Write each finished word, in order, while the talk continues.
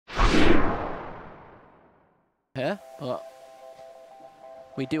here, but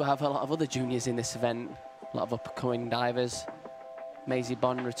we do have a lot of other juniors in this event, a lot of up-and-coming divers. Maisie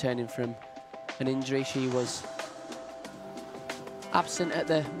Bond returning from an injury. She was absent at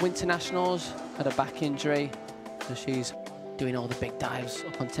the Winter Nationals, had a back injury, so she's doing all the big dives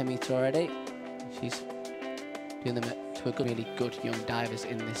up on 10 metre already. She's doing them to a really good young divers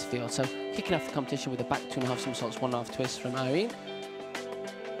in this field. So kicking off the competition with a back 2.5 somersaults, 1.5 twists from Irene.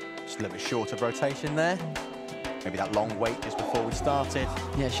 Just a little bit short of rotation there. Maybe that long wait just before we started.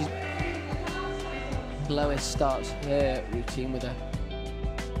 Yeah, she's Lois starts her routine with a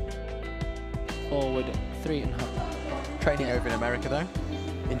forward 3.5. Training over in America though,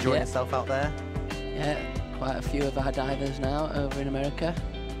 enjoying herself out there. Yeah, quite a few of our divers now over in America.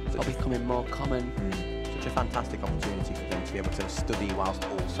 It'll be becoming more common. Such a fantastic opportunity for them to be able to study whilst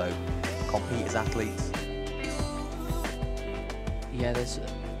also compete as athletes. Yeah, there's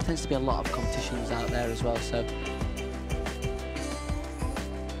tends to be a lot of competitions out there as well, so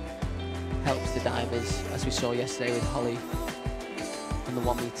helps the divers, as we saw yesterday with Holly on the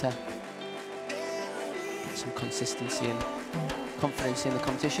 1 metre. Get some consistency and confidence in the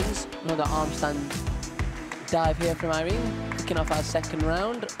competitions. Another arm stand dive here from Irene, kicking off our second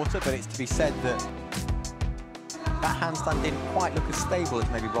round. But it's to be said that that handstand didn't quite look as stable as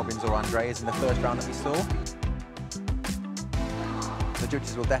maybe Robin's or Andrea's in the first round that we saw. The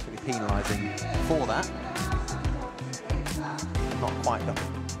judges will definitely be penalising for that. Not quite the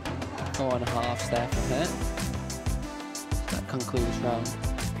 4.5 there from her. That concludes round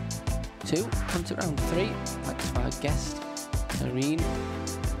 2. On to round 3. Back to our guest, Irene.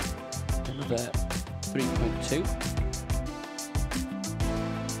 Another 3.2.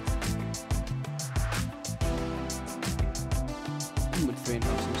 With 3.5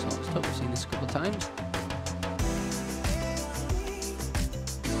 somersaults top. We've seen this a couple of times.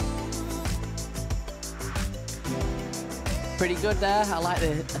 Pretty good there. I like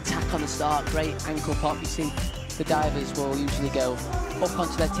the attack on the start. Great ankle pop. You see the divers will usually go up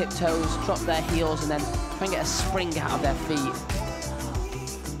onto their tiptoes, drop their heels, and then try and get a spring out of their feet.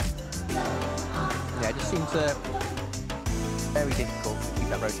 Yeah, it just seems very difficult to keep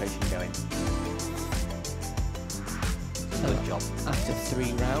that rotation going. So good job. After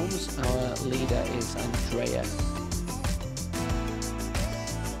 3 rounds, our leader is Andrea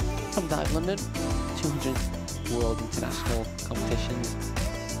from Dive London. 200 World International competitions.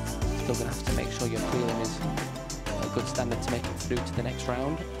 Still going to have to make sure your prelim is a good standard to make it through to the next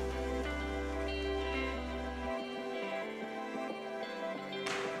round.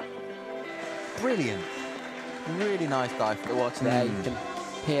 Brilliant. Really nice dive for the water There you can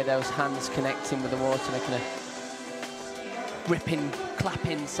hear those hands connecting with the water, making a ripping,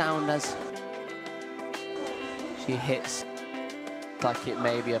 clapping sound as she hits, like it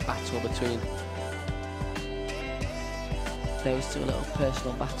may be a battle between those two, a little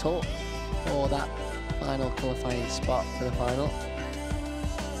personal battle for that final qualifying spot for the final.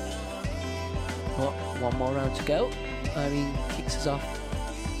 But 1 more round to go. Irene kicks us off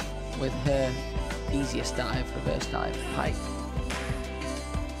with her easiest dive, reverse dive, pike.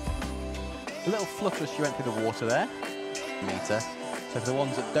 A little flutter as she went through the water there. Meter. So for the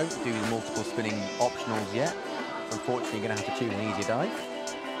ones that don't do the multiple spinning optionals yet, unfortunately you're going to have to choose an easier dive.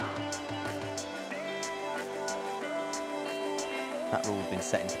 That rule's been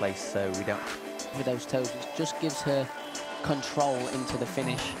set in place, so we don't... With those toes, it just gives her control into the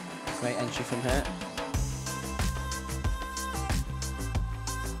finish. Great entry from her.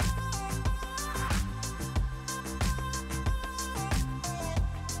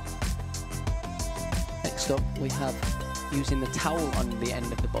 Next up, we have using the towel on the end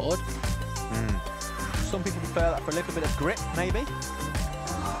of the board. Some people prefer that for a little bit of grip, maybe.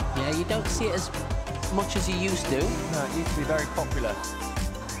 Yeah, you don't see it as much as you used to. No, it used to be very popular.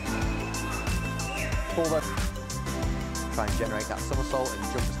 Forward. Try and generate that somersault and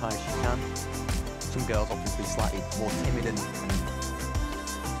jump as high as you can. Some girls obviously slightly more timid and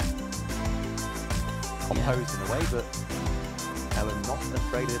composed in a way, but Ellen not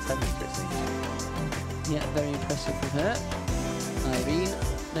afraid of the 10 metre, it seems. Yeah, very impressive from her. Irene,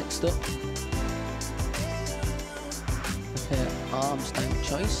 next up. With her arm stand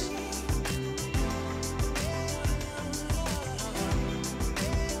choice.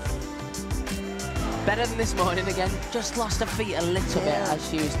 Better than this morning again, just lost her feet a little bit as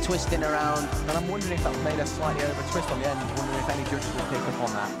she was twisting around. And I'm wondering if that made her slightly over twist on the end, wondering if any judges will pick up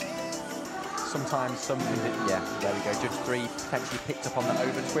on that. Sometimes something that, yeah, there we go, Judge 3 potentially picked up on that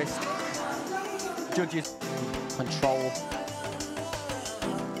over twist. Judges control.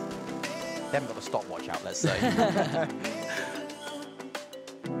 They haven't got the stopwatch out, let's say.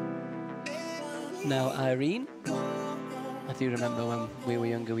 Now Irene. I do remember when we were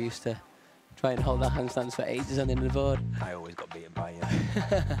younger, we used to try and hold our handstands for ages on the end of the board. I always got beaten by you.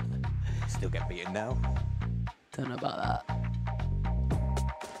 Still get beaten now. Don't know about that.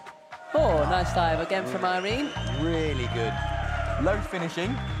 Oh, nice dive again from Irene. Really good. Low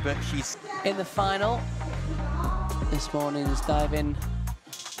finishing, but she's... In the final, this morning's diving,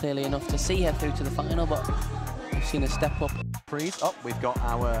 clearly enough to see her through to the final, but we've seen her step up. Freeze. Oh, we've got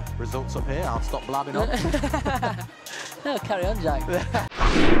our results up here. I'll stop blabbing on. No, carry on, Jack.